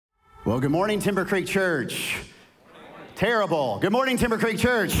Well, good morning, Timber Creek Church. Terrible. Good morning, Timber Creek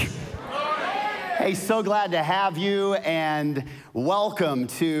Church. Hey, so glad to have you and welcome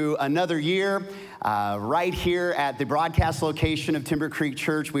to another year right here at the broadcast location of Timber Creek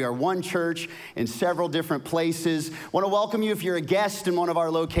Church. We are one church in several different places. Want to welcome you if you're a guest in one of our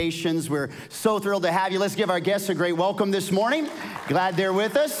locations. We're so thrilled to have you. Let's give our guests a great welcome this morning. Glad they're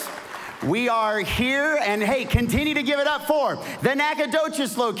with us. We are here, and hey, continue to give it up for the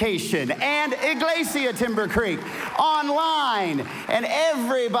Nacogdoches location and Iglesia Timber Creek online, and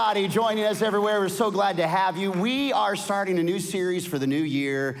everybody joining us everywhere. We're so glad to have you. We are starting a new series for the new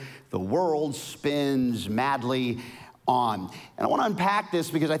year, The World Spins Madly On. And I want to unpack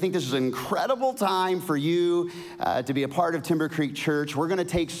this because I think this is an incredible time for you to be a part of Timber Creek Church. We're going to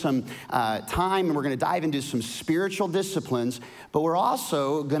take some time and we're going to dive into some spiritual disciplines, but we're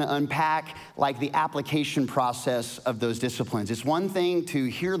also going to unpack like the application process of those disciplines. It's one thing to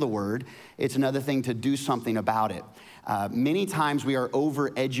hear the word, it's another thing to do something about it. Many times we are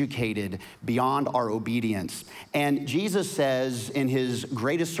overeducated beyond our obedience. And Jesus says in his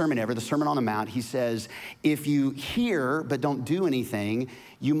greatest sermon ever, the Sermon on the Mount, he says, if you hear but don't do anything,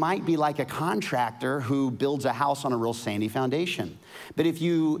 you might be like a contractor who builds a house on a real sandy foundation. But if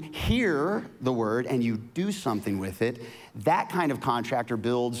you hear the word and you do something with it, that kind of contractor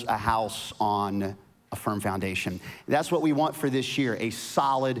builds a house on a firm foundation. That's what we want for this year, a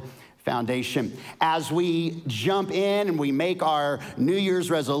solid foundation. As we jump in and we make our New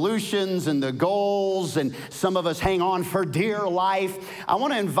Year's resolutions and the goals, and some of us hang on for dear life, I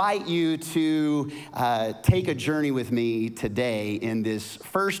want to invite you to take a journey with me today in this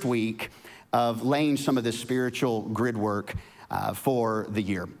first week of laying some of the spiritual grid work for the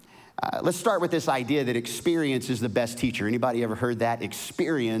year. Let's start with this idea that experience is the best teacher. Anybody ever heard that?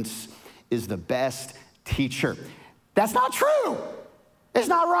 Experience is the best teacher. That's not true. It's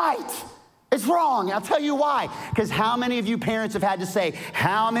not right. It's wrong. I'll tell you why. Because how many of you parents have had to say,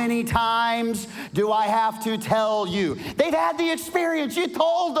 how many times do I have to tell you? They've had the experience. You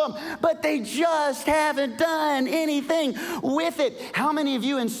told them, but they just haven't done anything with it. How many of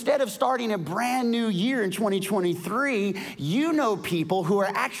you, instead of starting a brand new year in 2023, you know people who are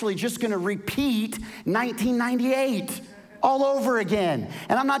actually just going to repeat 1998 all over again?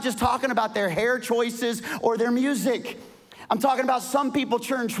 And I'm not just talking about their hair choices or their music. I'm talking about some people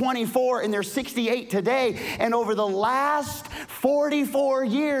turn 24 and they're 68 today, and over the last 44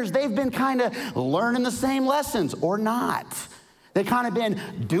 years, they've been kind of learning the same lessons or not. They've kind of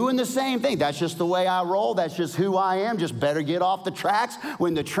been doing the same thing. That's just the way I roll. That's just who I am. Just better get off the tracks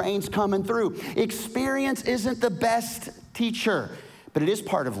when the train's coming through. Experience isn't the best teacher, but it is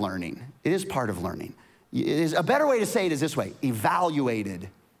part of learning. It is part of learning. A better way to say it is this way: evaluated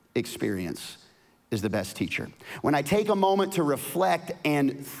experience is the best teacher. When I take a moment to reflect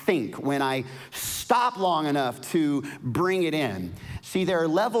and think, when I stop long enough to bring it in. See, there are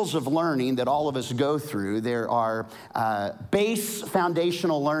levels of learning that all of us go through. There are base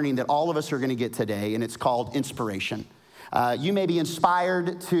foundational learning that all of us are going to get today, and it's called inspiration. You may be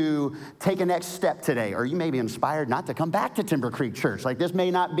inspired to take a next step today, or you may be inspired not to come back to Timber Creek Church. Like, this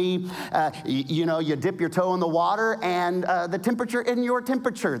may not be, you dip your toe in the water and the temperature in your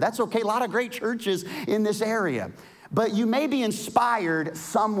temperature. That's okay. A lot of great churches in this area. But you may be inspired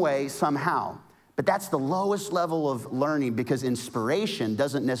some way, somehow. But that's the lowest level of learning, because inspiration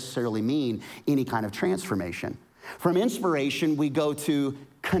doesn't necessarily mean any kind of transformation. From inspiration, we go to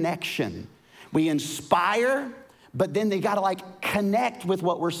connection. We inspire, but then they gotta connect with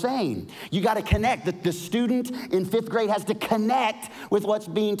what we're saying. You gotta connect. The student in 5th grade has to connect with what's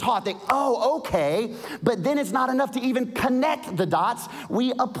being taught. Okay, but then it's not enough to even connect the dots.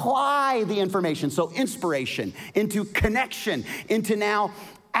 We apply the information. So inspiration into connection, into now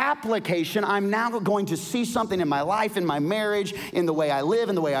application. I'm now going to see something in my life, in my marriage, in the way I live,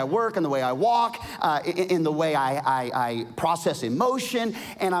 in the way I work, in the way I walk, in the way I process emotion,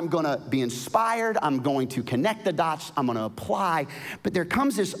 and I'm going to be inspired. I'm going to connect the dots. I'm going to apply. But there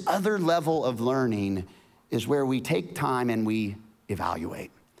comes this other level of learning, is where we take time and we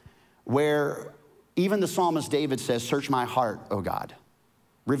evaluate, where even the psalmist David says, search my heart, O God.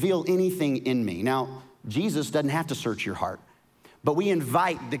 Reveal anything in me. Now, Jesus doesn't have to search your heart. But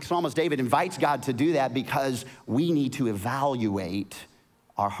the psalmist David invites God to do that because we need to evaluate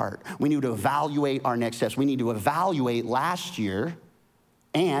our heart. We need to evaluate our next steps. We need to evaluate last year,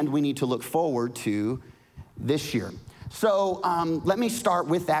 and we need to look forward to this year. So let me start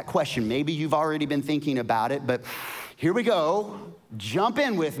with that question. Maybe you've already been thinking about it, but here we go. Jump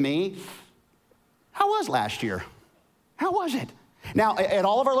in with me. How was last year? How was it? Now, at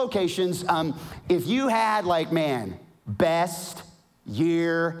all of our locations, if you had best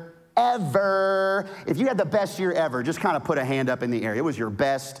year ever. If you had the best year ever, just kind of put a hand up in the air. It was your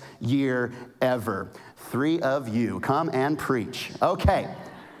best year ever. 3 of you, come and preach. Okay,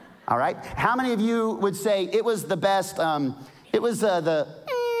 all right. How many of you would say it was the best, the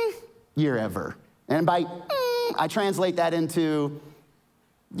year ever? And by I translate that into,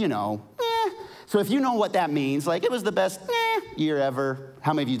 So if you know what that means, like it was the best year ever,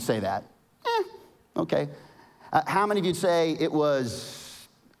 how many of you'd say that? Okay. How many of you'd say it was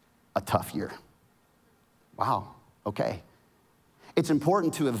a tough year? Wow, okay. It's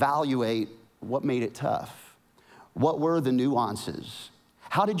important to evaluate what made it tough. What were the nuances?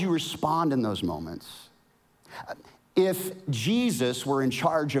 How did you respond in those moments? If Jesus were in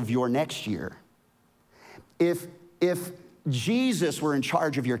charge of your next year, if Jesus were in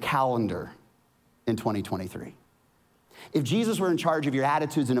charge of your calendar in 2023, if Jesus were in charge of your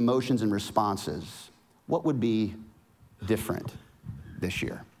attitudes and emotions and responses, what would be different this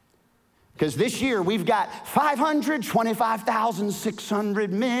year? Because this year we've got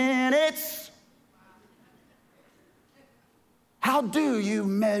 525,600 minutes. How do you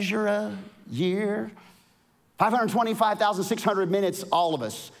measure a year? 525,600 minutes, all of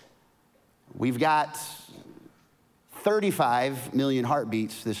us. We've got 35 million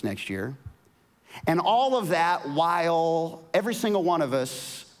heartbeats this next year. And all of that while every single one of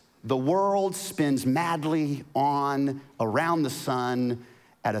us, the world spins madly on around the sun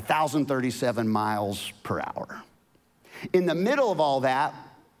at 1,037 miles per hour. In the middle of all that,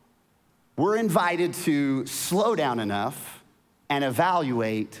 we're invited to slow down enough and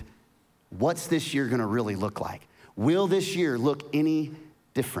evaluate what's this year gonna really look like. Will this year look any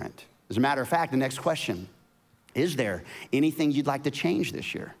different? As a matter of fact, the next question, is there anything you'd like to change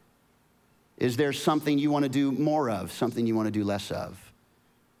this year? Is there something you wanna do more of, something you wanna do less of?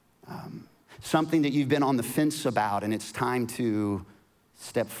 Something that you've been on the fence about and it's time to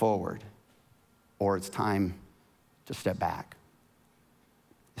step forward, or it's time to step back.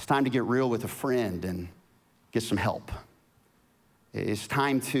 It's time to get real with a friend and get some help. It's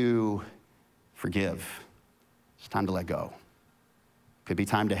time to forgive. It's time to let go. Could be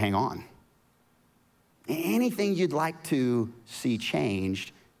time to hang on. Anything you'd like to see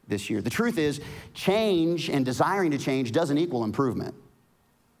changed this year. The truth is, change and desiring to change doesn't equal improvement.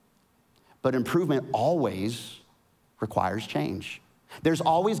 But improvement always requires change. There's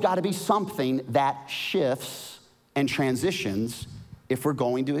always got to be something that shifts and transitions if we're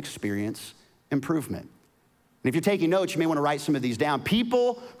going to experience improvement. And if you're taking notes, you may want to write some of these down.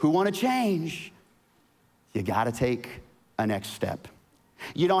 People who want to change, you got to take a next step.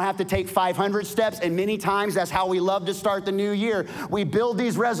 You don't have to take 500 steps, and many times that's how we love to start the new year. We build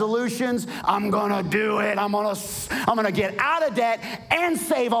these resolutions. I'm gonna do it. I'm gonna get out of debt and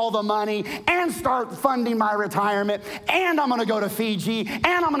save all the money and start funding my retirement, and I'm gonna go to Fiji, and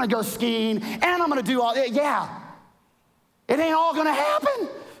I'm gonna go skiing, and I'm gonna do all, yeah. It ain't all gonna happen.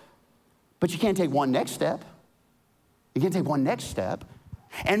 But you can't take one next step. You can't take one next step.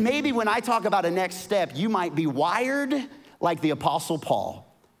 And maybe when I talk about a next step, you might be wired like the Apostle Paul,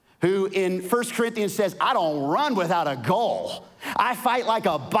 who in 1 Corinthians says, I don't run without a goal. I fight like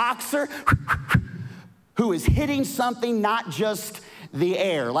a boxer who is hitting something, not just the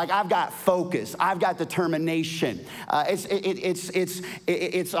air. Like I've got focus, I've got determination. It's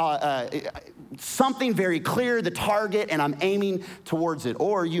something very clear, the target, and I'm aiming towards it.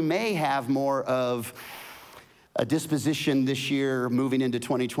 Or you may have more of a disposition this year moving into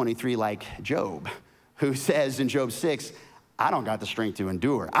 2023 like Job, who says in Job 6, I don't got the strength to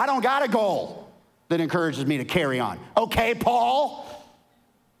endure. I don't got a goal that encourages me to carry on. Okay, Paul.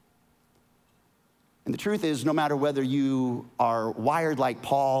 And the truth is, no matter whether you are wired like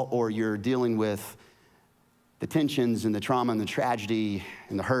Paul or you're dealing with the tensions and the trauma and the tragedy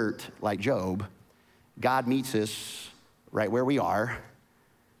and the hurt like Job, God meets us right where we are,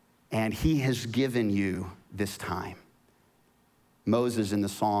 and he has given you this time. Moses in the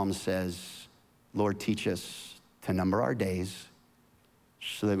Psalms says, Lord, teach us to number our days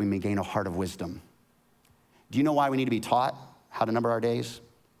so that we may gain a heart of wisdom. Do you know why we need to be taught how to number our days?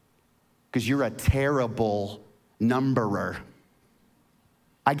 Because you're a terrible numberer.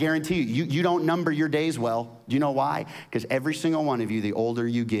 I guarantee you don't number your days well. Do you know why? Because every single one of you, the older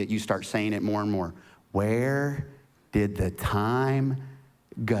you get, you start saying it more and more. Where did the time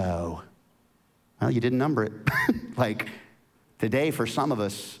go? Well, you didn't number it. Like today, for some of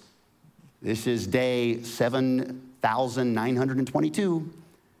us, this is day 7,922.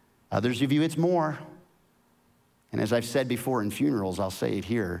 Others of you, it's more. And as I've said before in funerals, I'll say it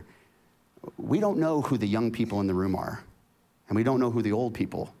here. We don't know who the young people in the room are, and we don't know who the old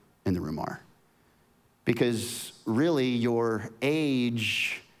people in the room are. Because really, your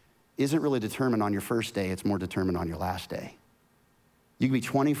age isn't really determined on your first day, it's more determined on your last day. You can be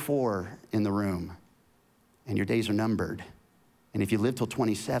 24 in the room, and your days are numbered. And if you live till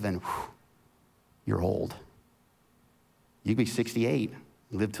 27, you're old. You can be 68,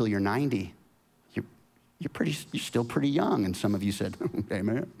 live till you're 90. You're still pretty young. And some of you said,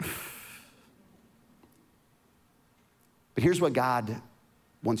 amen. But here's what God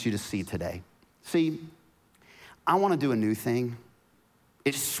wants you to see today. See, I want to do a new thing.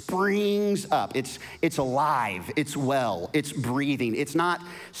 It springs up. It's alive. It's well. It's breathing. It's not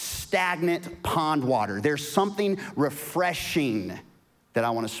stagnant pond water. There's something refreshing that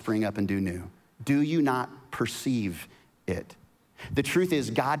I want to spring up and do new. Do you not perceive it? The truth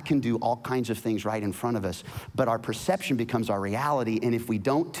is, God can do all kinds of things right in front of us, but our perception becomes our reality, and if we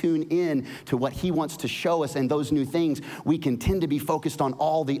don't tune in to what he wants to show us and those new things, we can tend to be focused on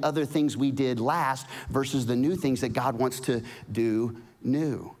all the other things we did last versus the new things that God wants to do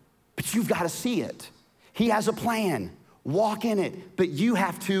new. But you've got to see it. He has a plan. Walk in it, but you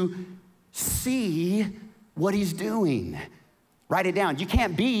have to see what he's doing. Write it down. You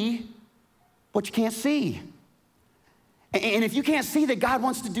can't be what you can't see. And if you can't see that God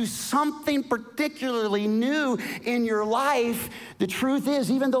wants to do something particularly new in your life, the truth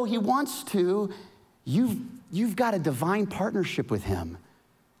is, even though he wants to, you've got a divine partnership with him,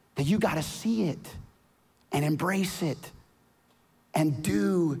 that you got to see it and embrace it and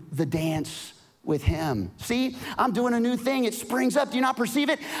do the dance with him. See, I'm doing a new thing. It springs up. Do you not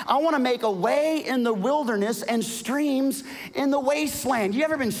perceive it? I want to make a way in the wilderness and streams in the wasteland. You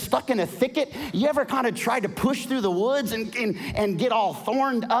ever been stuck in a thicket? You ever kind of tried to push through the woods and get all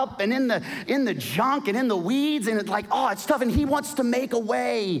thorned up and in the junk and in the weeds, and it's like, oh, it's tough. And he wants to make a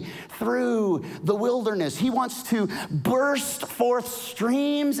way through the wilderness. He wants to burst forth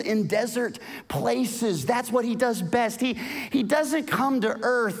streams in desert places. That's what he does best. He doesn't come to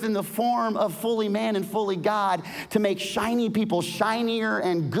earth in the form of fully man and fully God to make shiny people shinier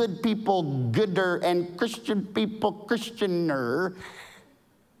and good people gooder and Christian people Christianer.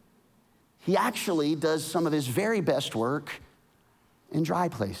 He actually does some of his very best work in dry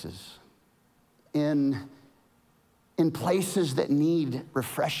places, in places that need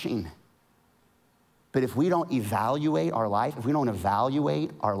refreshing. But if we don't evaluate our life, if we don't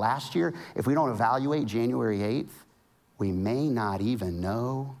evaluate our last year, if we don't evaluate January 8th, we may not even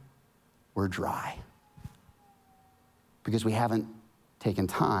know we're dry because we haven't taken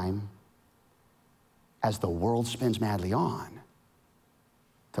time as the world spins madly on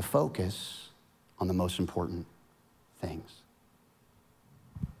to focus on the most important things.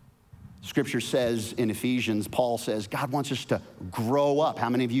 Scripture says in Ephesians, Paul says, God wants us to grow up. How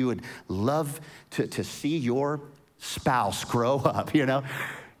many of you would love to see your spouse grow up,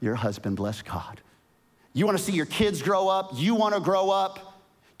 Your husband, bless God. You want to see your kids grow up. You want to grow up.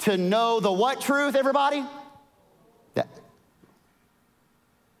 To know the what truth, everybody?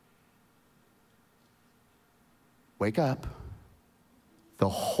 Wake up. The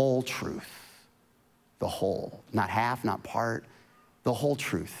whole truth. The whole. Not half, not part. The whole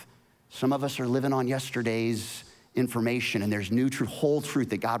truth. Some of us are living on yesterday's information, and there's new truth, whole truth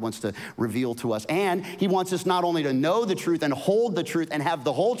that God wants to reveal to us. And he wants us not only to know the truth and hold the truth and have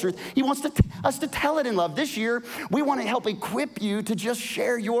the whole truth, he wants us to tell it in love. This year, we want to help equip you to just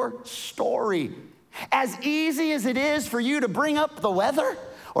share your story. As easy as it is for you to bring up the weather,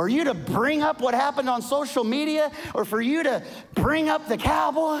 or you to bring up what happened on social media, or for you to bring up the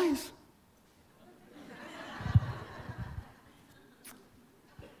Cowboys,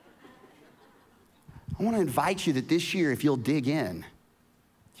 I want to invite you that this year, if you'll dig in,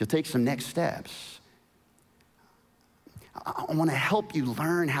 you'll take some next steps. I want to help you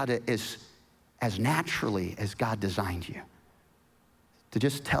learn how to, as naturally as God designed you, to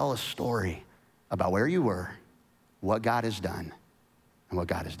just tell a story about where you were, what God has done, and what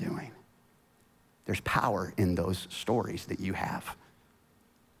God is doing. There's power in those stories that you have.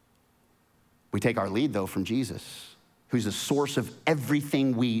 We take our lead, though, from Jesus, who's the source of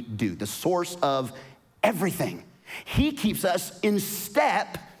everything we do, the source of everything. He keeps us in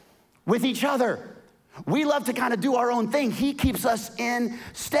step with each other. We love to kind of do our own thing. He keeps us in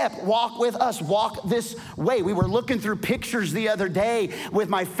step. Walk with us. Walk this way. We were looking through pictures the other day with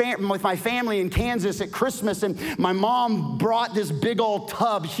my family in Kansas at Christmas, and my mom brought this big old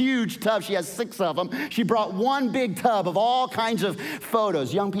tub, huge tub. She has 6 of them. She brought one big tub of all kinds of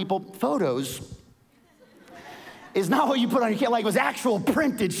photos. Young people, photos is not what you put on your kid. Like, it was actual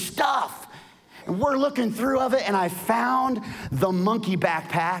printed stuff. And we're looking through of it, and I found the monkey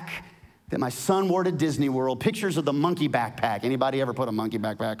backpack that my son wore to Disney World. Pictures of the monkey backpack. Anybody ever put a monkey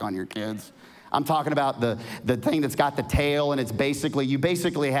backpack on your kids? I'm talking about the thing that's got the tail, and it's basically, you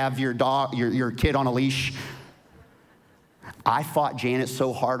basically have your dog, your kid on a leash. I fought Janet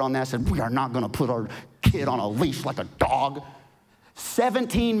so hard on that. I said, we are not going to put our kid on a leash like a dog.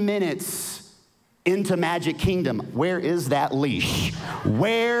 17 minutes into Magic Kingdom. Where is that leash?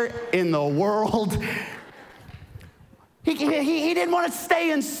 Where in the world? He didn't want to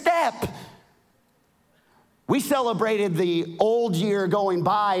stay in step. We celebrated the old year going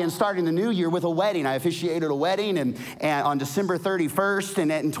by and starting the new year with a wedding. I officiated a wedding and on December 31st,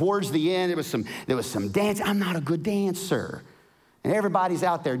 and towards the end, there was some dancing. I'm not a good dancer. And everybody's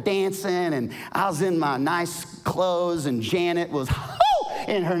out there dancing, and I was in my nice clothes, and Janet was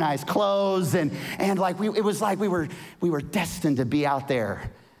in her nice clothes, and like it was like we were destined to be out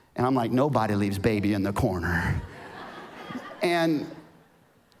there. And I'm like, nobody leaves baby in the corner. And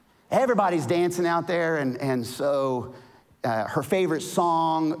everybody's dancing out there, and so her favorite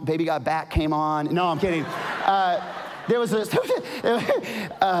song, Baby Got Back, came on. No, I'm kidding. There was a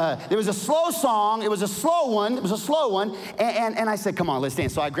slow song. It was a slow one. And I said, come on, let's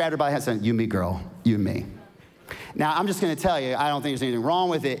dance. So I grabbed her by the hand and said, you and me, girl, you and me. Now, I'm just going to tell you, I don't think there's anything wrong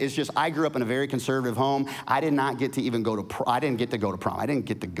with it. It's just I grew up in a very conservative home. I did not get to even go to prom. I didn't get to go to prom. I didn't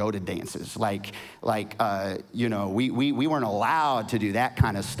get to go to dances. We weren't allowed to do that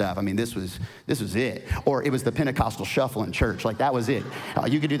kind of stuff. I mean, this was it. Or it was the Pentecostal shuffle in church. Like, that was it.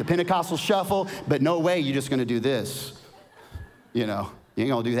 You could do the Pentecostal shuffle, but no way you're just going to do this. You ain't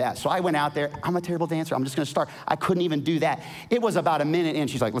gonna do that. So I went out there. I'm a terrible dancer. I'm just gonna start. I couldn't even do that. It was about a minute in.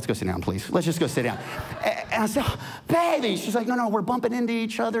 She's like, let's go sit down, please. Let's just go sit down. And I said, oh, baby. She's like, no, we're bumping into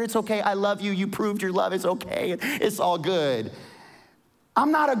each other. It's okay. I love you. You proved your love. It's okay. It's all good.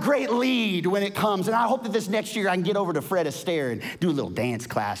 I'm not a great lead when it comes, and I hope that this next year I can get over to Fred Astaire and do a little dance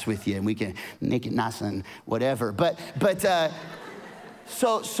class with you, and we can make it nice and whatever.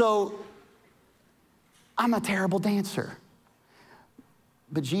 So I'm a terrible dancer.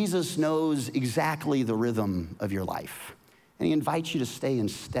 But Jesus knows exactly the rhythm of your life, and he invites you to stay in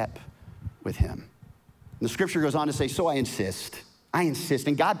step with him. And the scripture goes on to say, so I insist,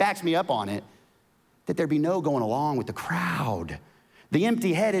 and God backs me up on it, that there be no going along with the crowd, the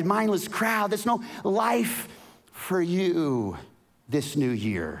empty-headed, mindless crowd. There's no life for you this new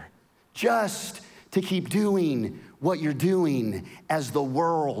year, just to keep doing what you're doing as the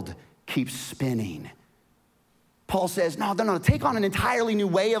world keeps spinning. Paul says, no, take on an entirely new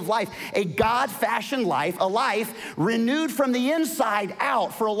way of life, a God-fashioned life, a life renewed from the inside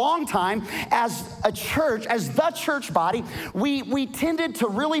out. For a long time, as a church, as the church body, we tended to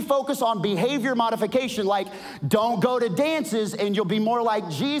really focus on behavior modification, like don't go to dances and you'll be more like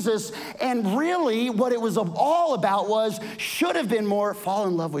Jesus. And really what it was all about should have been more fall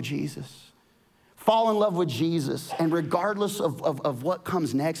in love with Jesus. Fall in love with Jesus, and regardless of what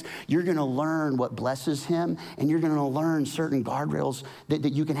comes next, you're gonna learn what blesses him, and you're gonna learn certain guardrails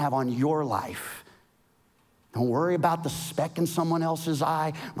that you can have on your life. Don't worry about the speck in someone else's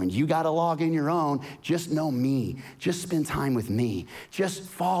eye when you gotta log in your own. Just know me, just spend time with me, just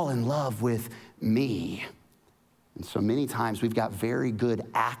fall in love with me. And so many times we've got very good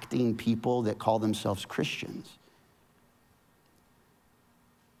acting people that call themselves Christians.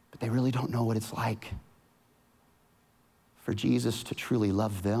 They really don't know what it's like for Jesus to truly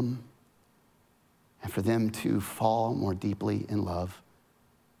love them and for them to fall more deeply in love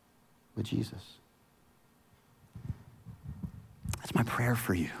with Jesus. That's my prayer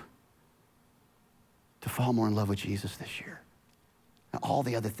for you, to fall more in love with Jesus this year. And all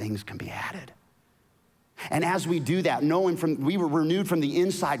the other things can be added. And as we do that, we were renewed from the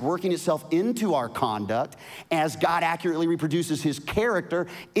inside, working itself into our conduct as God accurately reproduces his character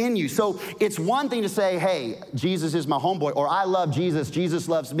in you. So it's one thing to say, hey, Jesus is my homeboy, or I love Jesus, Jesus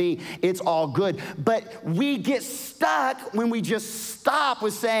loves me, it's all good. But we get stuck when we just stop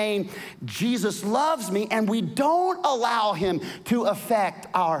with saying, Jesus loves me, and we don't allow him to affect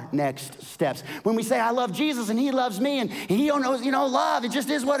our next steps. When we say, I love Jesus, and he loves me, and he knows, love, it just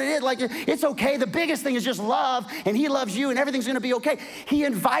is what it is. Like, it's okay. The biggest thing is just love, and he loves you, and everything's gonna be okay. He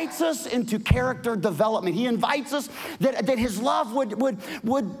invites us into character development. He invites us that his love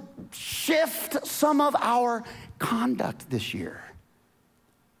would shift some of our conduct this year.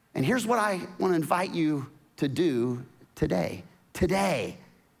 And here's what I wanna invite you to do today. Today,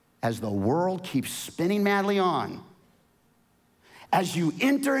 as the world keeps spinning madly on, as you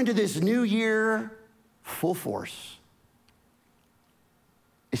enter into this new year full force,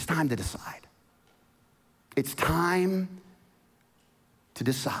 it's time to decide. It's time to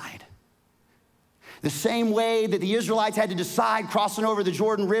decide The same way that the Israelites had to decide crossing over the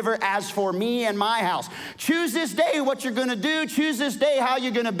Jordan River, as for me and my house. Choose this day what you're gonna do. Choose this day how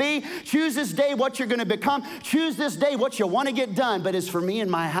you're gonna be. Choose this day what you're gonna become. Choose this day what you wanna get done. But as for me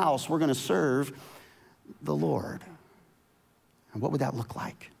and my house, we're gonna serve the Lord. And what would that look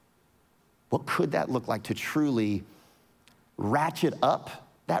like? What could that look like to truly ratchet up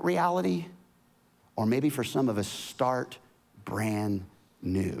that reality? Or maybe for some of us, start brand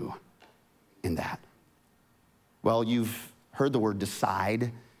new in that. Well, you've heard the word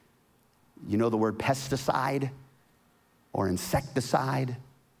decide. You know the word pesticide or insecticide,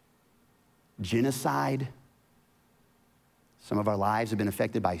 genocide. Some of our lives have been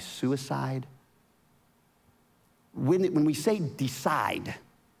affected by suicide. When we say decide,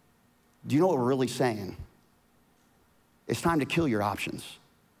 do you know what we're really saying? It's time to kill your options.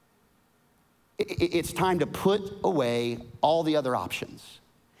 It's time to put away all the other options.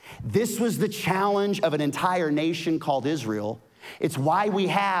 This was the challenge of an entire nation called Israel. It's why we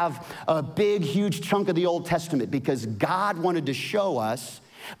have a big, huge chunk of the Old Testament, because God wanted to show us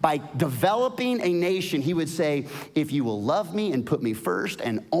by developing a nation, he would say, if you will love me and put me first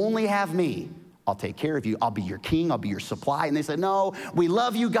and only have me, I'll take care of you. I'll be your king. I'll be your supply. And they said, no, we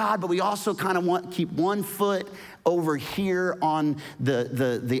love you, God, but we also kind of want to keep one foot over here on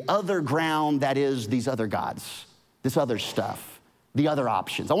the other ground that is these other gods, this other stuff, the other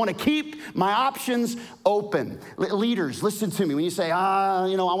options. I want to keep my options open. Leaders, listen to me. When you say, I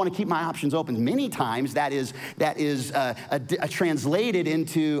want to keep my options open, many times that is translated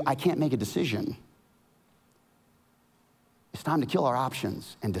into, I can't make a decision. It's time to kill our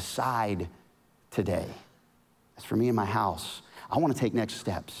options and decide today. As for me and my house, I want to take next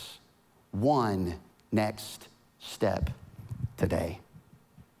steps. One next step today.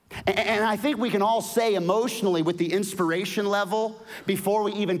 And I think we can all say emotionally with the inspiration level, before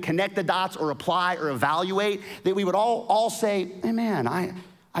we even connect the dots or apply or evaluate, that we would all say, amen,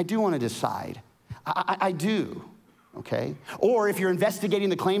 I do want to decide. I do. Okay? Or if you're investigating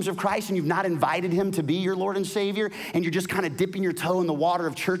the claims of Christ and you've not invited him to be your Lord and Savior, and you're just kind of dipping your toe in the water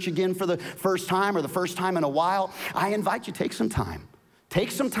of church again for the first time or the first time in a while, I invite you, take some time.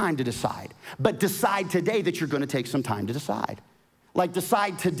 Take some time to decide. But decide today that you're going to take some time to decide. Like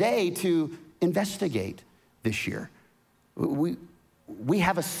decide today to investigate this year. We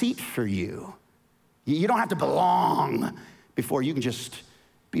have a seat for you. You don't have to belong before you can just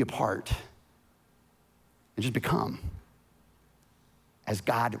be a part and just become, as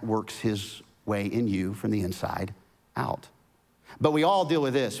God works his way in you from the inside out. But we all deal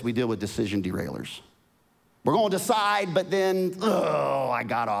with this. We deal with decision derailers. We're going to decide, but then, I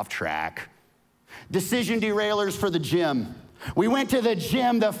got off track. Decision derailers for the gym. We went to the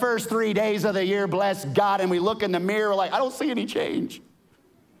gym the first 3 days of the year, bless God, and we look in the mirror like, I don't see any change.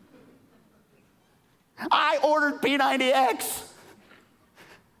 I ordered P90X.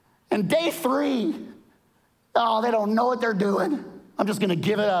 And day 3, they don't know what they're doing. I'm just gonna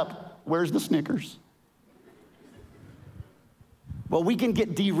give it up. Where's the Snickers? Well, we can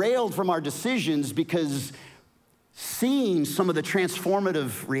get derailed from our decisions because seeing some of the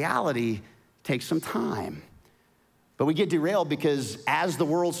transformative reality takes some time. But we get derailed because as the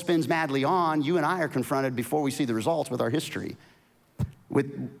world spins madly on, you and I are confronted before we see the results with our history.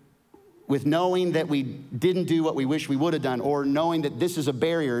 With knowing that we didn't do what we wish we would have done, or knowing that this is a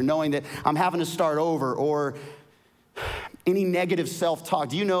barrier, knowing that I'm having to start over, or any negative self-talk.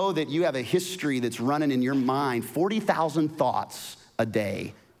 Do you know that you have a history that's running in your mind? 40,000 thoughts a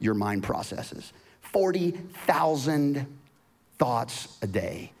day your mind processes. 40,000 thoughts a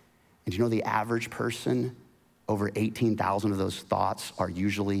day. And do you know the average person, over 18,000 of those thoughts are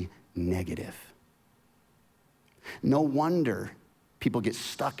usually negative. No wonder people get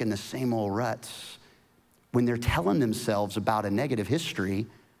stuck in the same old ruts. When they're telling themselves about a negative history,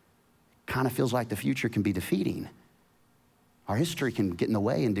 kind of feels like the future can be defeating. Our history can get in the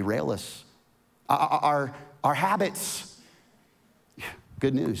way and derail us. Our habits,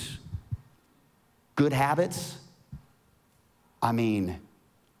 good news. Good habits,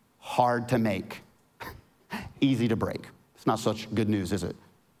 hard to make, easy to break. It's not such good news, is it?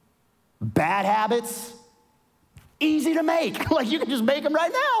 Bad habits, easy to make. Like you can just make them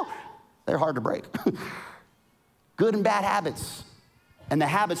right now. They're hard to break. Good and bad habits. And the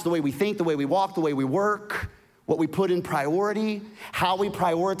habits, the way we think, the way we walk, the way we work, what we put in priority, how we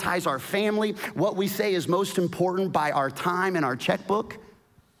prioritize our family, what we say is most important by our time and our checkbook,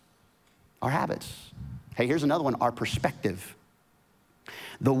 our habits. Hey, here's another one, our perspective.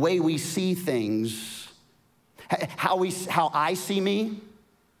 The way we see things, how I see me,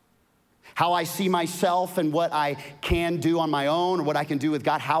 how I see myself and what I can do on my own, or what I can do with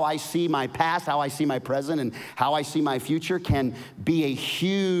God, how I see my past, how I see my present, and how I see my future can be a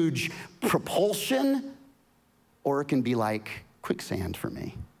huge propulsion, or it can be like quicksand for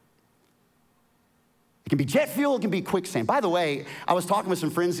me. It can be jet fuel, it can be quicksand. By the way, I was talking with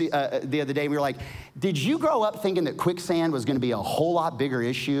some friends the other day. We were like, did you grow up thinking that quicksand was gonna be a whole lot bigger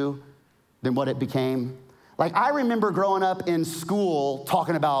issue than what it became? Like, I remember growing up in school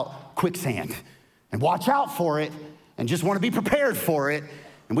talking about quicksand and watch out for it and just want to be prepared for it.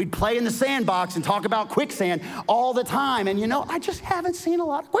 And we'd play in the sandbox and talk about quicksand all the time. And I just haven't seen a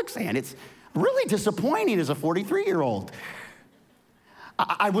lot of quicksand. It's really disappointing as a 43-year-old.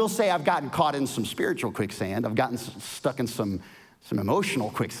 I will say I've gotten caught in some spiritual quicksand. I've gotten stuck in some emotional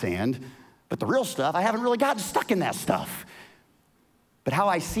quicksand. But the real stuff, I haven't really gotten stuck in that stuff. But how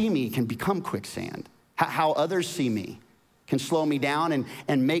I see me can become quicksand. How others see me can slow me down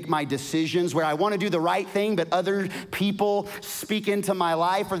and make my decisions where I want to do the right thing, but other people speak into my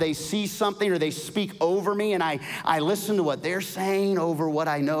life, or they see something, or they speak over me, and I listen to what they're saying over what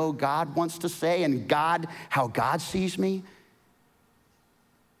I know God wants to say. And how God sees me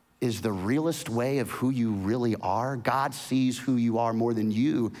is the realest way of who you really are. God sees who you are more than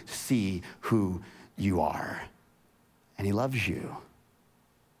you see who you are. And he loves you.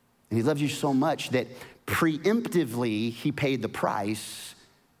 And he loves you so much that preemptively, he paid the price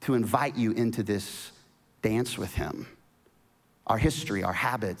to invite you into this dance with him. Our history, our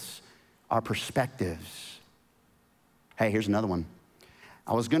habits, our perspectives. Hey, here's another one.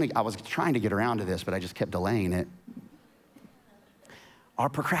 I was trying to get around to this, but I just kept delaying it. Our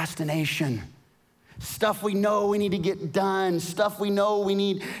procrastination. Stuff we know we need to get done, stuff we know we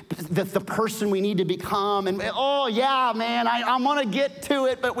need, the person we need to become. And oh yeah, man, I want to get to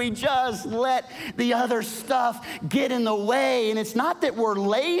it, but we just let the other stuff get in the way. And it's not that we're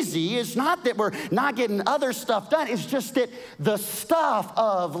lazy. It's not that we're not getting other stuff done. It's just that the stuff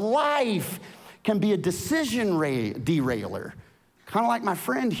of life can be a decision derailer. Kind of like my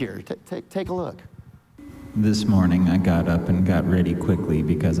friend here. Take a look. This morning, I got up and got ready quickly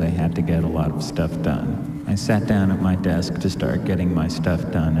because I had to get a lot of stuff done. I sat down at my desk to start getting my stuff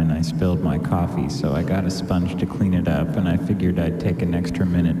done, and I spilled my coffee, so I got a sponge to clean it up, and I figured I'd take an extra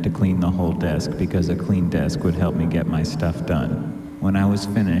minute to clean the whole desk because a clean desk would help me get my stuff done. When I was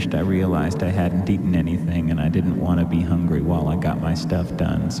finished, I realized I hadn't eaten anything, and I didn't want to be hungry while I got my stuff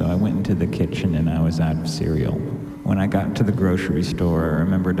done, so I went into the kitchen and I was out of cereal. When I got to the grocery store, I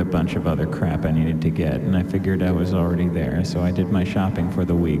remembered a bunch of other crap I needed to get, and I figured I was already there, so I did my shopping for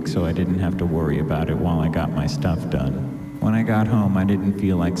the week so I didn't have to worry about it while I got my stuff done. When I got home, I didn't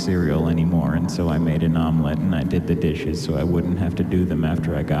feel like cereal anymore, and so I made an omelet and I did the dishes so I wouldn't have to do them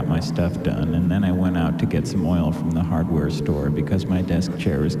after I got my stuff done, and then I went out to get some oil from the hardware store because my desk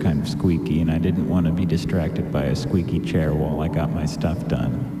chair is kind of squeaky and I didn't want to be distracted by a squeaky chair while I got my stuff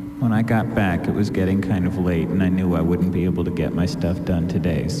done. When I got back, it was getting kind of late, and I knew I wouldn't be able to get my stuff done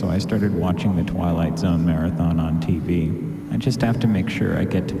today, so I started watching the Twilight Zone marathon on TV. I just have to make sure I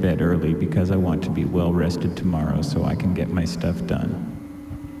get to bed early because I want to be well rested tomorrow so I can get my stuff done.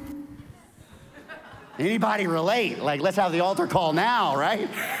 Anybody relate? Like, let's have the altar call now, right?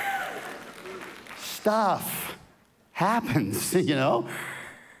 Stuff happens, We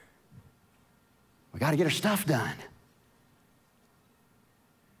got to get our stuff done.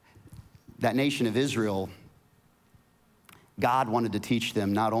 That nation of Israel, God wanted to teach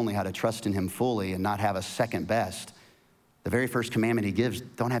them not only how to trust in him fully and not have a second best. The very first commandment he gives,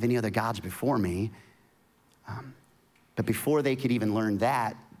 don't have any other gods before me. But before they could even learn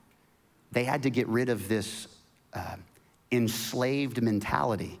that, they had to get rid of this enslaved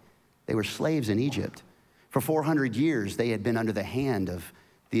mentality. They were slaves in Egypt. For 400 years, they had been under the hand of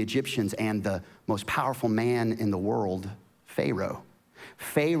the Egyptians and the most powerful man in the world, Pharaoh.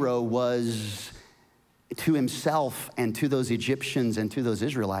 Pharaoh was to himself and to those Egyptians and to those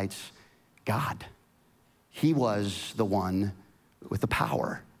Israelites, God. He was the one with the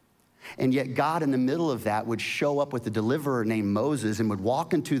power. And yet God in the middle of that would show up with a deliverer named Moses and would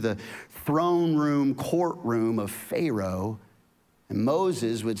walk into the throne room, courtroom of Pharaoh. And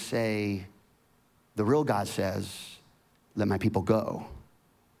Moses would say, the real God says, let my people go.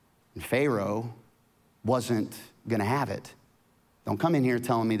 And Pharaoh wasn't gonna have it. Don't come in here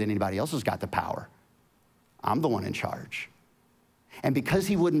telling me that anybody else has got the power. I'm the one in charge. And because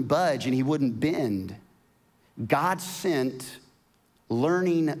he wouldn't budge and he wouldn't bend, God sent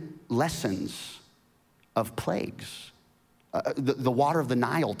learning lessons of plagues. The water of the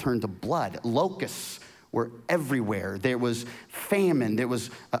Nile turned to blood. Locusts were everywhere. There was famine, there was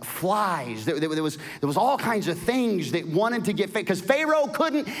flies, there was all kinds of things that wanted to get, because Pharaoh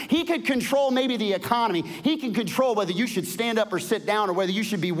he could control maybe the economy. He can control whether you should stand up or sit down, or whether you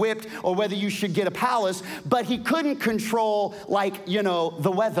should be whipped, or whether you should get a palace, but he couldn't control,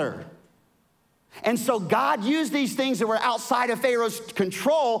 the weather. And so God used these things that were outside of Pharaoh's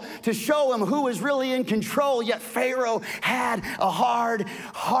control to show him who was really in control, yet Pharaoh had a hard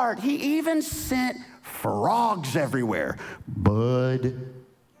heart. He even sent frogs everywhere. Budweiser.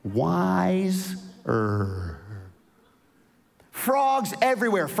 Frogs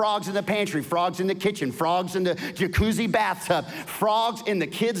everywhere. Frogs in the pantry, frogs in the kitchen, frogs in the jacuzzi bathtub, frogs in the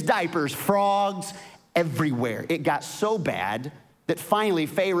kids' diapers, frogs everywhere. It got so bad that finally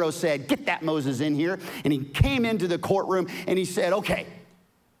Pharaoh said, get that Moses in here. And he came into the courtroom and he said, okay.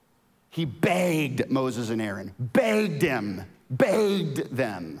 He begged Moses and Aaron, begged them.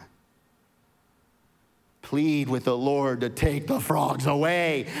 Plead with the Lord to take the frogs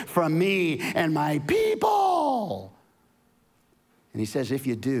away from me and my people. And he says, if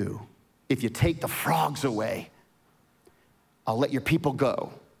you take the frogs away, I'll let your people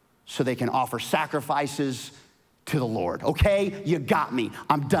go so they can offer sacrifices to the Lord. Okay, you got me.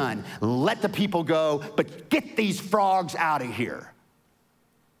 I'm done. Let the people go, but get these frogs out of here.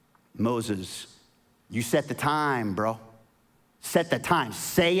 Moses, you set the time, bro. Set the time.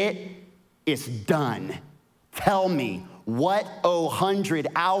 Say it. It's done. Tell me what 100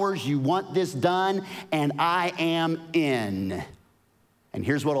 hours you want this done, and I am in. And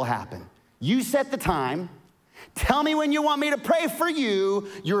here's what'll happen. You set the time. Tell me when you want me to pray for you,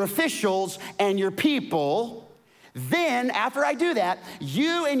 your officials, and your people. Then, after I do that,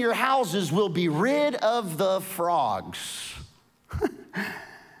 you and your houses will be rid of the frogs.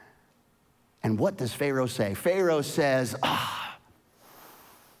 And what does Pharaoh say? Pharaoh says,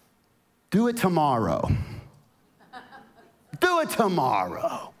 do it tomorrow. Do it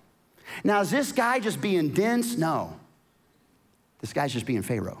tomorrow. Now, is this guy just being dense? No. This guy's just being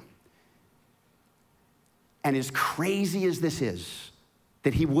Pharaoh. And as crazy as this is,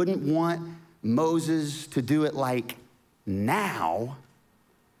 that he wouldn't want Moses to do it like now,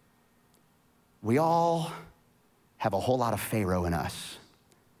 we all have a whole lot of Pharaoh in us.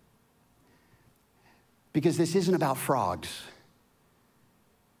 Because this isn't about frogs.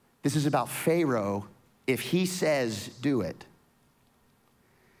 This is about Pharaoh. If he says do it,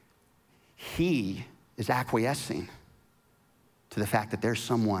 he is acquiescing to the fact that there's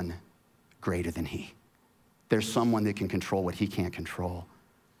someone greater than he. There's someone that can control what he can't control.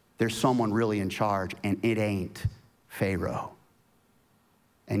 There's someone really in charge, and it ain't Pharaoh.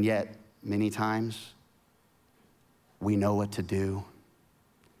 And yet, many times, we know what to do.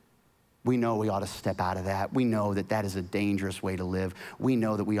 We know we ought to step out of that. We know that that is a dangerous way to live. We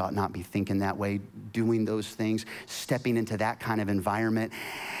know that we ought not be thinking that way, doing those things, stepping into that kind of environment.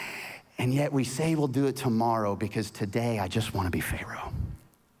 And yet we say we'll do it tomorrow because today I just want to be Pharaoh.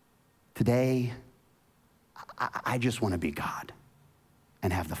 Today, I just want to be God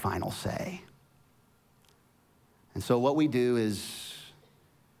and have the final say. And so what we do is,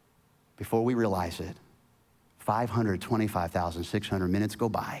 before we realize it, 525,600 minutes go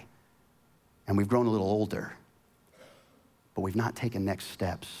by, and we've grown a little older, but we've not taken next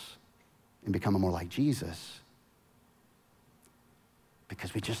steps and become more like Jesus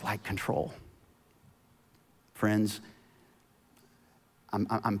because we just like control. Friends,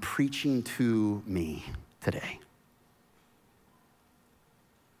 I'm preaching to me today.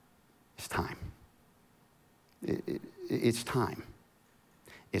 It's time. It's time.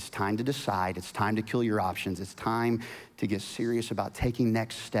 It's time to decide. It's time to kill your options. It's time to get serious about taking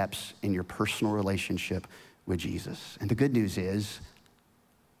next steps in your personal relationship with Jesus. And the good news is,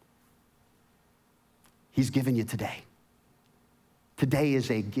 he's given you today. Today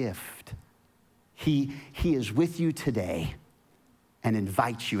is a gift. He is with you today and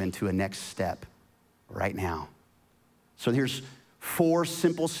invites you into a next step right now. So here's 4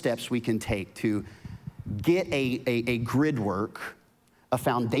 simple steps we can take to get a grid work, a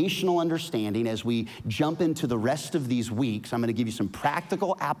foundational understanding as we jump into the rest of these weeks. I'm gonna give you some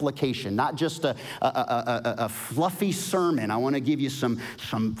practical application, not just a fluffy sermon. I wanna give you some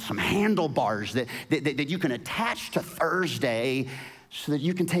handlebars that you can attach to Thursday so that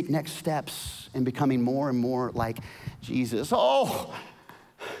you can take next steps in becoming more and more like Jesus. Oh,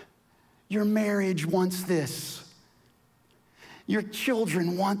 your marriage wants this. Your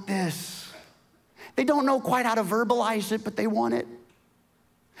children want this. They don't know quite how to verbalize it, but they want it.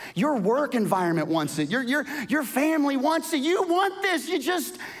 Your work environment wants it. Your family wants it. You want this. You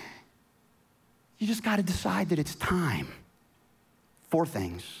just got to decide that it's time. 4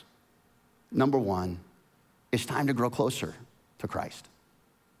 things. Number 1, it's time to grow closer to Christ.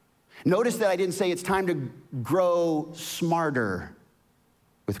 Notice that I didn't say it's time to grow smarter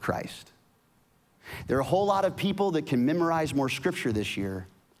with Christ. There are a whole lot of people that can memorize more scripture this year,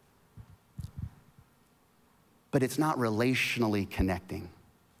 but it's not relationally connecting.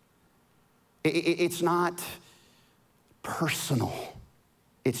 It's not personal.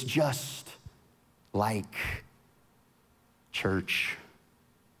 It's just like church.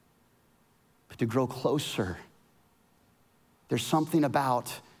 But to grow closer, there's something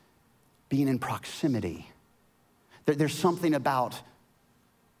about being in proximity. There's something about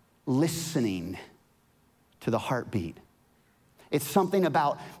listening to the heartbeat. It's something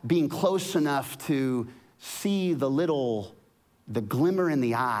about being close enough to see the glimmer in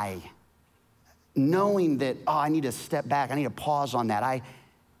the eye, knowing that, I need to step back, I need to pause on that.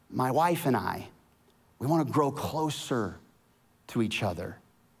 My wife and I, we want to grow closer to each other.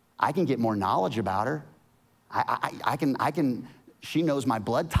 I can get more knowledge about her. I can, she knows my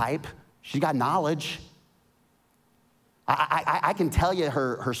blood type. She's got knowledge. I can tell you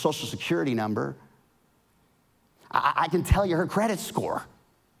her social security number. I can tell you her credit score.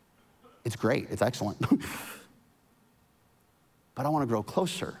 It's great, it's excellent. But I want to grow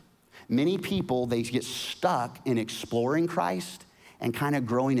closer. Many people, they get stuck in exploring Christ and kind of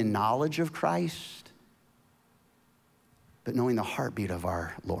growing in knowledge of Christ, but knowing the heartbeat of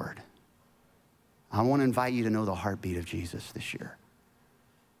our Lord. I want to invite you to know the heartbeat of Jesus this year.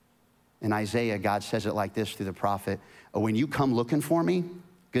 In Isaiah, God says it like this through the prophet: when you come looking for me,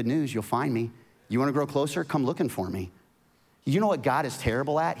 good news, you'll find me. You want to grow closer? Come looking for me. You know what God is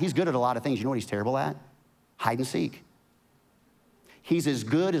terrible at? He's good at a lot of things. You know what he's terrible at? Hide and seek. He's as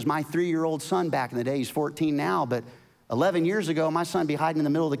good as my 3-year-old son back in the day. He's 14 now, but 11 years ago, my son would be hiding in the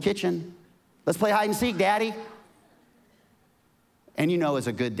middle of the kitchen. Let's play hide and seek, Daddy. And you know, as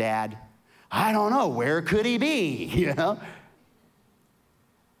a good dad, I don't know, where could he be, you know?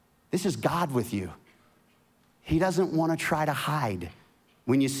 This is God with you. He doesn't want to try to hide.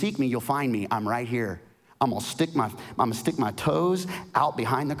 When you seek me, you'll find me. I'm right here. I'm gonna stick my toes out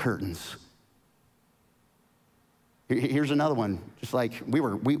behind the curtains. Here's another one. Just like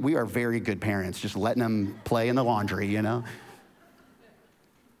we are very good parents, just letting them play in the laundry, you know?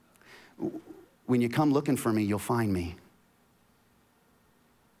 When you come looking for me, you'll find me.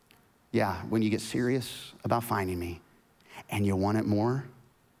 Yeah, when you get serious about finding me and you want it more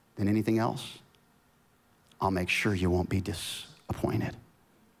than anything else, I'll make sure you won't be disappointed.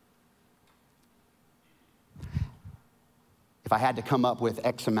 If I had to come up with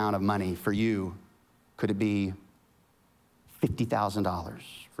X amount of money for you, could it be $50,000?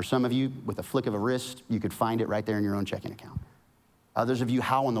 For some of you, with a flick of a wrist, you could find it right there in your own checking account. Others of you,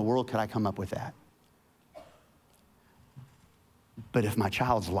 how in the world could I come up with that? But if my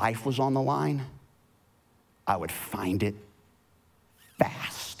child's life was on the line, I would find it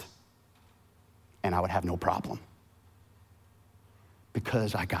fast, and I would have no problem.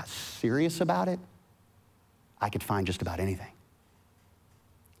 Because I got serious about it, I could find just about anything.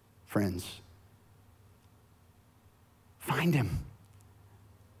 Friends, find him.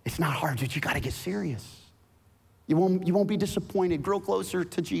 It's not hard, dude. You got to get serious. You won't be disappointed. Grow closer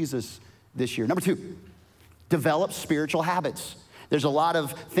to Jesus this year. Number 2, develop spiritual habits. There's a lot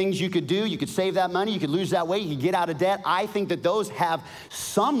of things you could do. You could save that money. You could lose that weight. You could get out of debt. I think that those have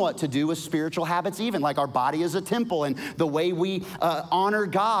somewhat to do with spiritual habits, even like our body is a temple and the way we honor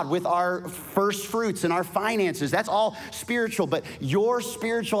God with our first fruits and our finances. That's all spiritual. But your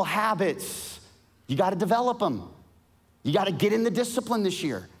spiritual habits, you got to develop them. You got to get in the discipline this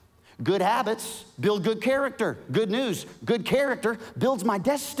year. Good habits build good character. Good news, good character builds my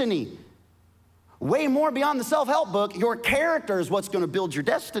destiny. Way more beyond the self-help book, your character is what's going to build your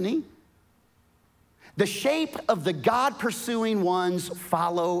destiny. The shape of the God-pursuing ones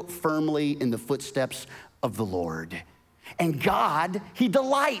follow firmly in the footsteps of the Lord. And God, he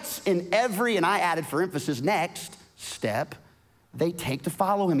delights in every, and I added for emphasis, next step they take to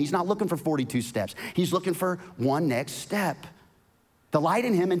follow him. He's not looking for 42 steps. He's looking for one next step. Delight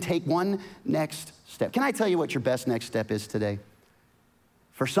in him and take one next step. Can I tell you what your best next step is today?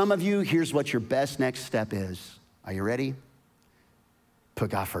 For some of you, here's what your best next step is. Are you ready? Put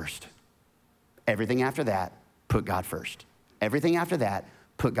God first. Everything after that, put God first. Everything after that,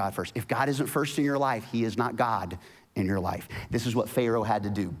 put God first. If God isn't first in your life, he is not God in your life. This is what Pharaoh had to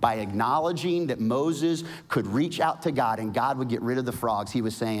do. By acknowledging that Moses could reach out to God and God would get rid of the frogs, he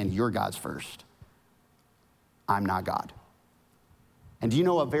was saying, you're God's first. I'm not God. And do you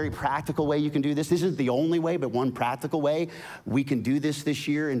know a very practical way you can do this? This isn't the only way, but one practical way we can do this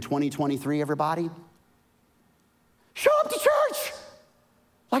year in 2023, everybody. Show up to church.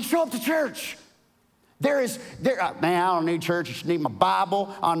 Like, show up to church. Man, I don't need church. I just need my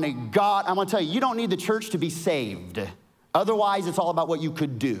Bible. I need God. I'm going to tell you, you don't need the church to be saved. Otherwise, it's all about what you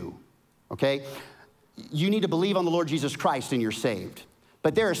could do, okay? You need to believe on the Lord Jesus Christ and you're saved.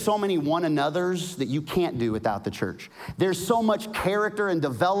 But there are so many one another's that you can't do without the church. There's so much character and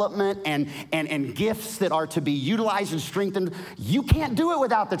development and gifts that are to be utilized and strengthened. You can't do it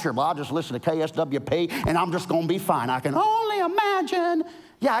without the church. Well, I'll just listen to KSWP and I'm just going to be fine. I can only imagine.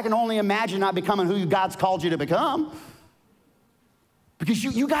 Yeah, I can only imagine not becoming who God's called you to become. Because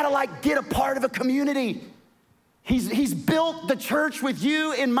you got to get a part of a community. He's built the church with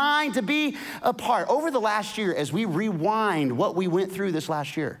you in mind to be a part. Over the last year, as we rewind what we went through this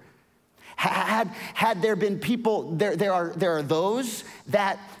last year, had there been people, there are those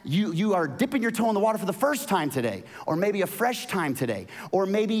that you are dipping your toe in the water for the first time today, or maybe a fresh time today, or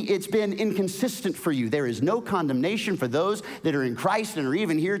maybe it's been inconsistent for you. There is no condemnation for those that are in Christ and are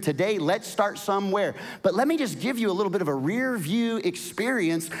even here today. Let's start somewhere. But let me just give you a little bit of a rear view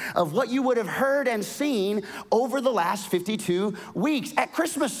experience of what you would have heard and seen over the last 52 weeks. At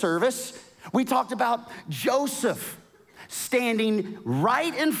Christmas service, we talked about Joseph standing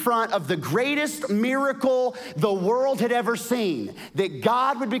right in front of the greatest miracle the world had ever seen, that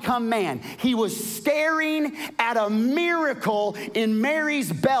God would become man. He was staring at a miracle in Mary's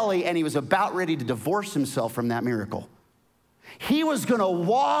belly, and he was about ready to divorce himself from that miracle. He was gonna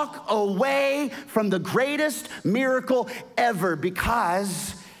walk away from the greatest miracle ever,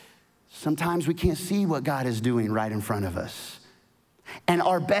 because sometimes we can't see what God is doing right in front of us. And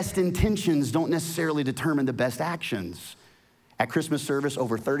our best intentions don't necessarily determine the best actions. At Christmas service,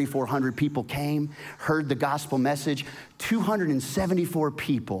 over 3,400 people came, heard the gospel message. 274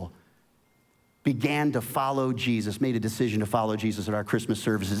 people began to follow Jesus, made a decision to follow Jesus at our Christmas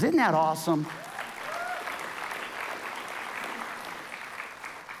services. Isn't that awesome?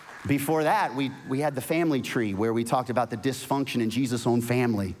 Before that, we had the family tree where we talked about the dysfunction in Jesus' own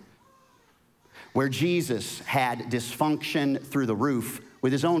family, where Jesus had dysfunction through the roof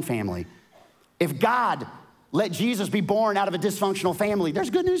with his own family. If God let Jesus be born out of a dysfunctional family, there's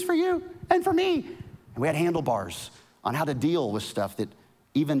good news for you and for me. And we had handlebars on how to deal with stuff that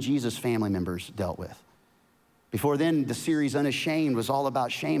even Jesus' family members dealt with. Before then, the series Unashamed was all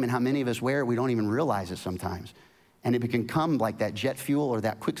about shame and how many of us wear it, we don't even realize it sometimes. And it can come like that jet fuel or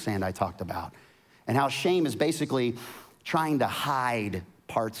that quicksand I talked about. And how shame is basically trying to hide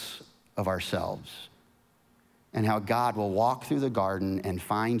parts of ourselves. And how God will walk through the garden and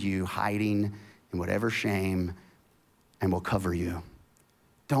find you hiding in whatever shame and will cover you.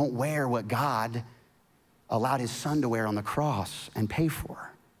 Don't wear what God allowed his son to wear on the cross and pay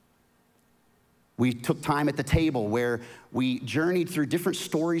for. We took time at the table where we journeyed through different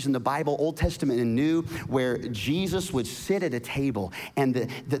stories in the Bible, Old Testament and New, where Jesus would sit at a table, and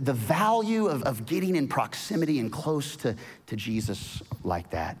the value of getting in proximity and close to Jesus like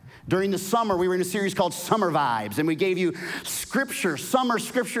that. During the summer, we were in a series called Summer Vibes, and we gave you scripture, summer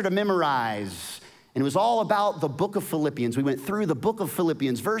scripture to memorize. And it was all about the book of Philippians. We went through the book of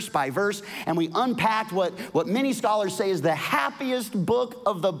Philippians verse by verse, and we unpacked what many scholars say is the happiest book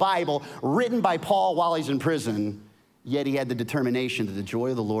of the Bible, written by Paul while he's in prison, yet he had the determination that the joy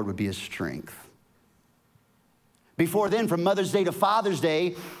of the Lord would be his strength. Before then, from Mother's Day to Father's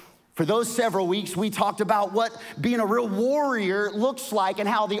Day, for those several weeks, we talked about what being a real warrior looks like and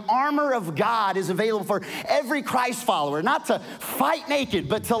how the armor of God is available for every Christ follower, not to fight naked,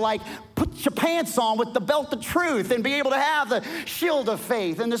 but to put your pants on with the belt of truth and be able to have the shield of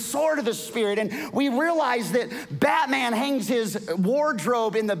faith and the sword of the Spirit. And we realized that Batman hangs his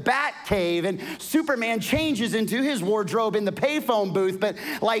wardrobe in the Bat Cave and Superman changes into his wardrobe in the payphone booth. But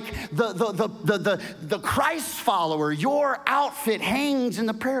like the Christ follower, your outfit hangs in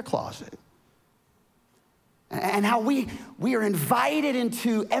the prayer closet. And how we are invited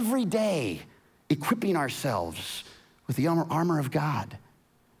into every day equipping ourselves with the armor of God.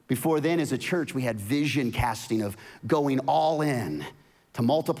 Before then, as a church, we had vision casting of going all in to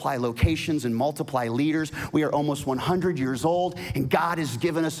multiply locations and multiply leaders. We are almost 100 years old, and God has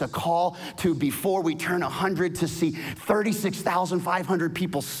given us a call to, before we turn 100, to see 36,500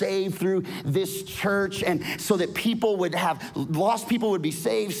 people saved through this church, and so that lost people would be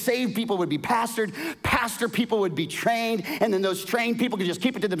saved people would be pastored people would be trained, and then those trained people could just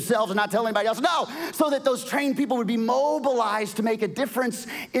keep it to themselves and not tell anybody else. No, so that those trained people would be mobilized to make a difference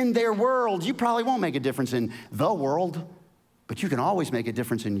in their world. You probably won't make a difference in the world, but you can always make a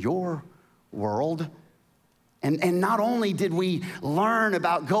difference in your world. And not only did we learn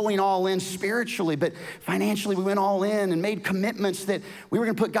about going all in spiritually, but financially we went all in and made commitments that we were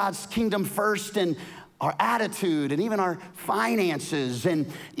gonna put God's kingdom first, and our attitude, and even our finances.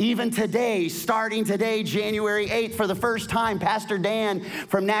 And even today, starting today, January 8th, for the first time, Pastor Dan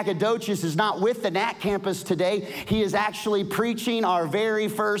from Nacogdoches is not with the Nac campus today. He is actually preaching our very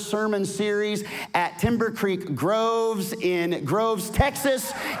first sermon series at Timber Creek Groves in Groves,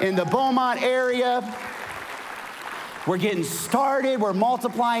 Texas, in the Beaumont area. We're getting started. We're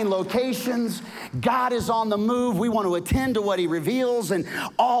multiplying locations. God is on the move. We want to attend to what he reveals. And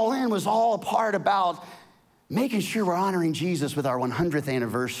All In was all a part about making sure we're honoring Jesus with our 100th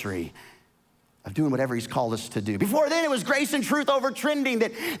anniversary of doing whatever he's called us to do. Before then, it was grace and truth over trending,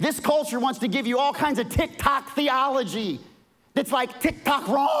 that this culture wants to give you all kinds of TikTok theology that's like TikTok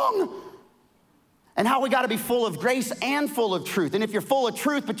wrong. And how we got to be full of grace and full of truth. And if you're full of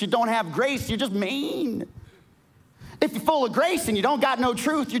truth but you don't have grace, you're just mean. If you're full of grace and you don't got no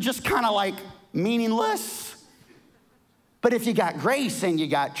truth, you're just kind of like meaningless. But if you got grace and you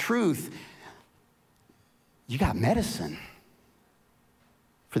got truth, you got medicine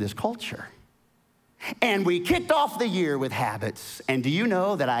for this culture. And we kicked off the year with habits. And do you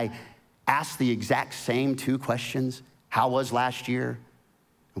know that I asked the exact same two questions? How was last year?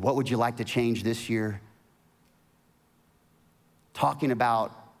 What would you like to change this year? Talking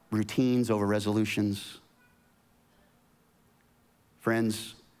about routines over resolutions.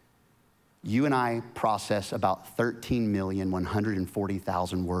 Friends, you and I process about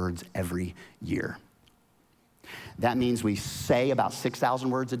 13,140,000 words every year. That means we say about 6,000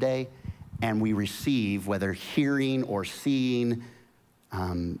 words a day, and we receive, whether hearing or seeing,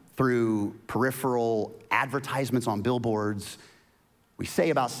 through peripheral advertisements on billboards, we say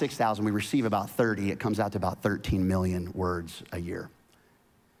about 6,000, we receive about 30. It comes out to about 13 million words a year.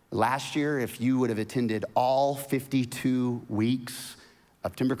 Last year, if you would have attended all 52 weeks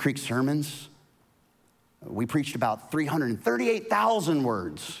of Timber Creek sermons, we preached about 338,000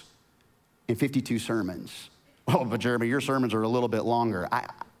 words in 52 sermons. Oh, but Jeremy, your sermons are a little bit longer.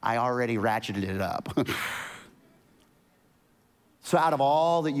 I already ratcheted it up. So out of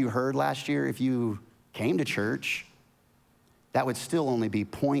all that you heard last year, if you came to church, that would still only be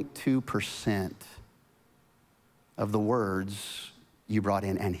 0.2% of the words you brought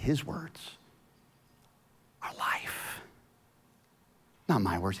in, and his words are life. Not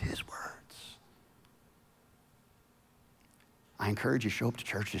my words, his words. I encourage you to show up to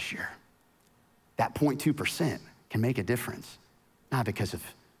church this year. That 0.2% can make a difference, not because of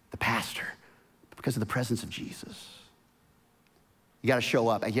the pastor, but because of the presence of Jesus. You gotta show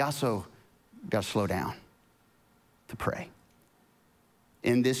up, and you also gotta slow down to pray.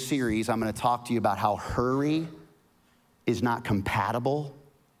 In this series, I'm gonna talk to you about how hurry is not compatible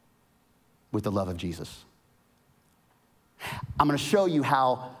with the love of Jesus. I'm gonna show you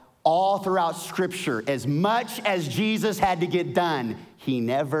how all throughout Scripture, as much as Jesus had to get done, he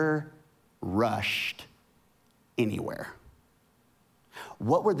never rushed anywhere.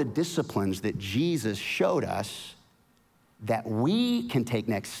 What were the disciplines that Jesus showed us that we can take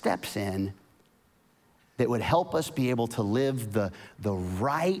next steps in that would help us be able to live the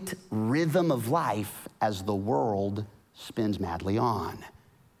right rhythm of life as the world spins madly on?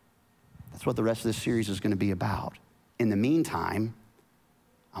 That's what the rest of this series is going to be about. In the meantime,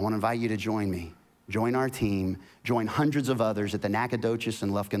 I want to invite you to join me. Join our team. Join hundreds of others at the Nacogdoches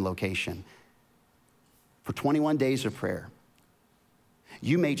and Lufkin location for 21 days of prayer.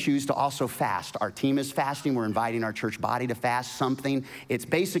 You may choose to also fast. Our team is fasting. We're inviting our church body to fast something. It's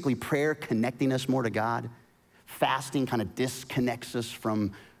basically prayer connecting us more to God. Fasting kind of disconnects us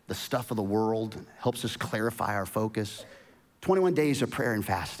from the stuff of the world, helps us clarify our focus. 21 days of prayer and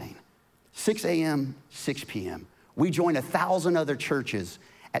fasting. 6 a.m., 6 p.m. We join 1,000 other churches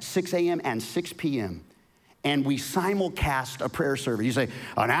at 6 a.m. and 6 p.m. and we simulcast a prayer service. You say,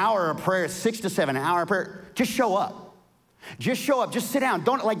 an hour of prayer, 6 to 7, an hour of prayer. Just show up. Just show up. Just sit down.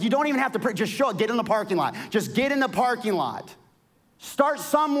 You don't even have to pray. Just show up. Get in the parking lot. Just get in the parking lot. Start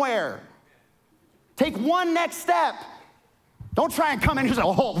somewhere. Take one next step. Don't try and come in and say,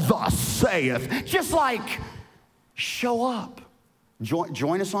 oh, thus saith. Just show up.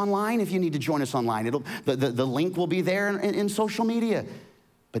 Join us online if you need to join us online. The link will be there in social media.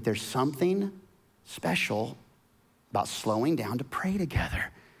 But there's something special about slowing down to pray together.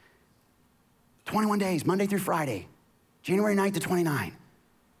 21 days, Monday through Friday, January 9th to 29.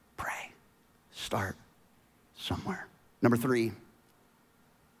 Pray. Start somewhere. Number 3,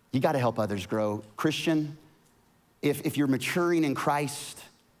 you got to help others grow. Christian, if you're maturing in Christ,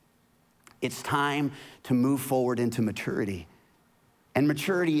 it's time to move forward into maturity. And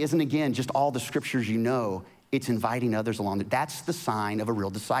maturity isn't, again, just all the scriptures you know. It's inviting others along. That's the sign of a real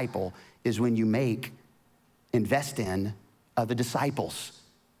disciple, is when you invest in other disciples.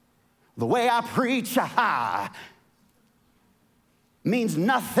 The way I preach, means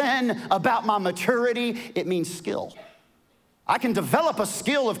nothing about my maturity. It means skill. I can develop a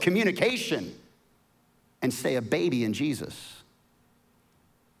skill of communication and stay a baby in Jesus.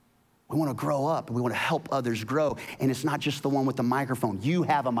 We want to grow up. We want to help others grow. And it's not just the one with the microphone. You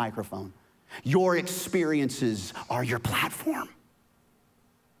have a microphone. Your experiences are your platform.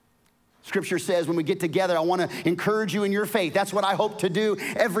 Scripture says when we get together, I want to encourage you in your faith. That's what I hope to do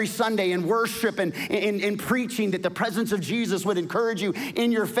every Sunday in worship and in preaching, that the presence of Jesus would encourage you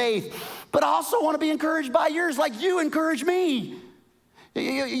in your faith. But I also want to be encouraged by yours, like you encourage me.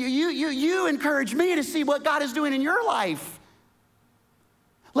 You encourage me to see what God is doing in your life.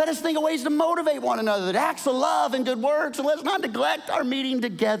 Let us think of ways to motivate one another, acts of love and good works, and let's not neglect our meeting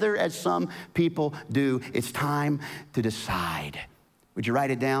together as some people do. It's time to decide. Would you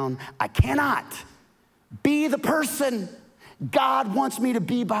write it down? I cannot be the person God wants me to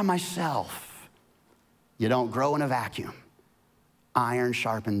be by myself. You don't grow in a vacuum. Iron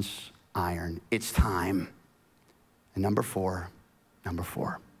sharpens iron. It's time. And number four,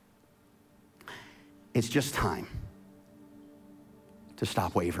 it's just time to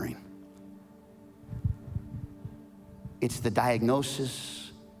stop wavering. It's the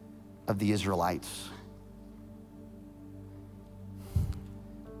diagnosis of the Israelites.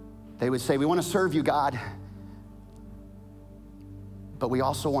 They would say, we want to serve you, God, but we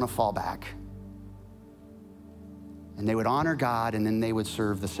also want to fall back. And they would honor God, and then they would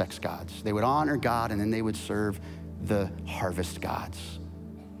serve the sex gods. They would honor God, and then they would serve the harvest gods.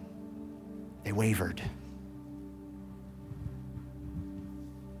 They wavered.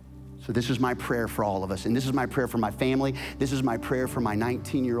 So this is my prayer for all of us, and this is my prayer for my family. This is my prayer for my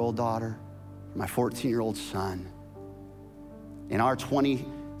 19-year-old daughter, for my 14-year-old son. In our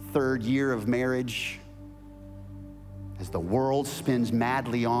 23rd year of marriage, as the world spins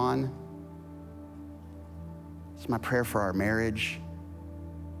madly on, it's my prayer for our marriage,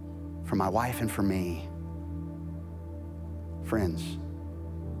 for my wife and for me. Friends,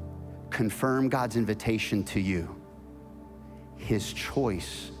 confirm God's invitation to you, his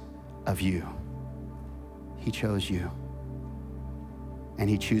choice of you. He chose you. And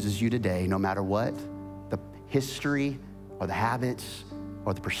he chooses you today, no matter what the history or the habits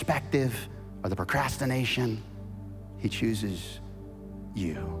or the perspective or the procrastination. He chooses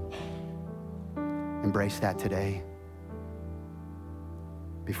you. Embrace that today.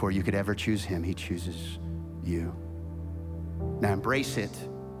 Before you could ever choose him, he chooses you. Now embrace it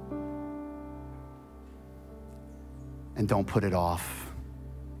and don't put it off.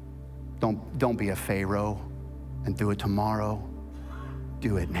 Don't be a Pharaoh and do it tomorrow.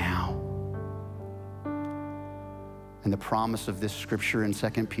 Do it now. And the promise of this scripture in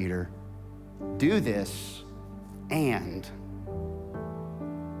 2 Peter, do this, and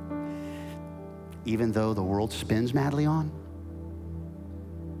even though the world spins madly on,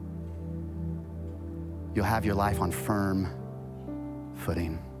 you'll have your life on firm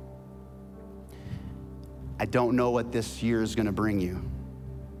footing. I don't know what this year is going to bring you.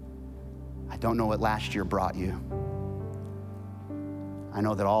 I don't know what last year brought you. I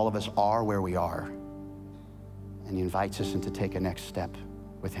know that all of us are where we are, and he invites us to take a next step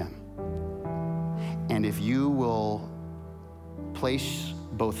with him. And if you will place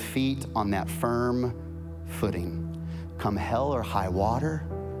both feet on that firm footing, come hell or high water,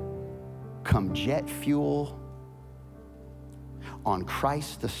 come jet fuel, on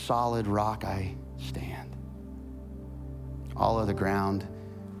Christ the solid rock I stand. All of the ground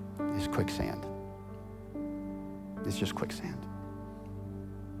is quicksand. It's just quicksand.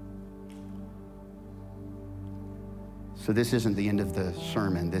 So this isn't the end of the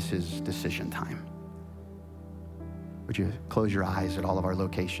sermon. This is decision time. Would you close your eyes at all of our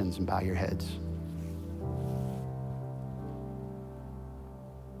locations and bow your heads?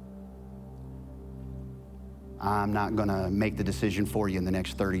 I'm not gonna make the decision for you in the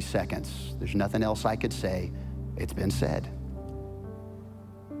next 30 seconds. There's nothing else I could say. It's been said.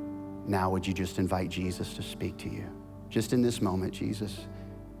 Now would you just invite Jesus to speak to you? Just in this moment, Jesus,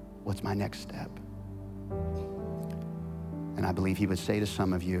 what's my next step? And I believe he would say to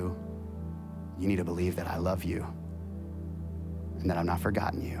some of you, you need to believe that I love you and that I've not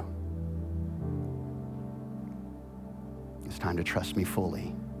forgotten you. It's time to trust me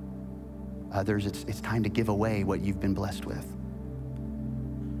fully. Others, it's time to give away what you've been blessed with.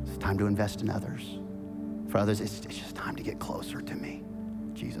 It's time to invest in others. For others, it's just time to get closer to me,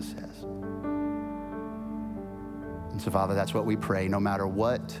 Jesus says. And so, Father, that's what we pray. No matter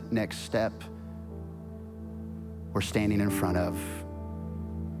what next step we're standing in front of,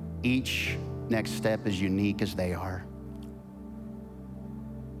 each next step is unique as they are.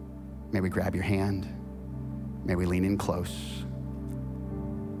 May we grab your hand. May we lean in close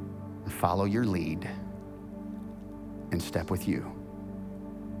and follow your lead and step with you.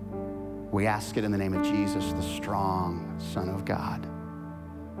 We ask it in the name of Jesus, the strong Son of God.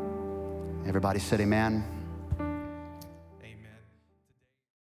 Everybody said amen.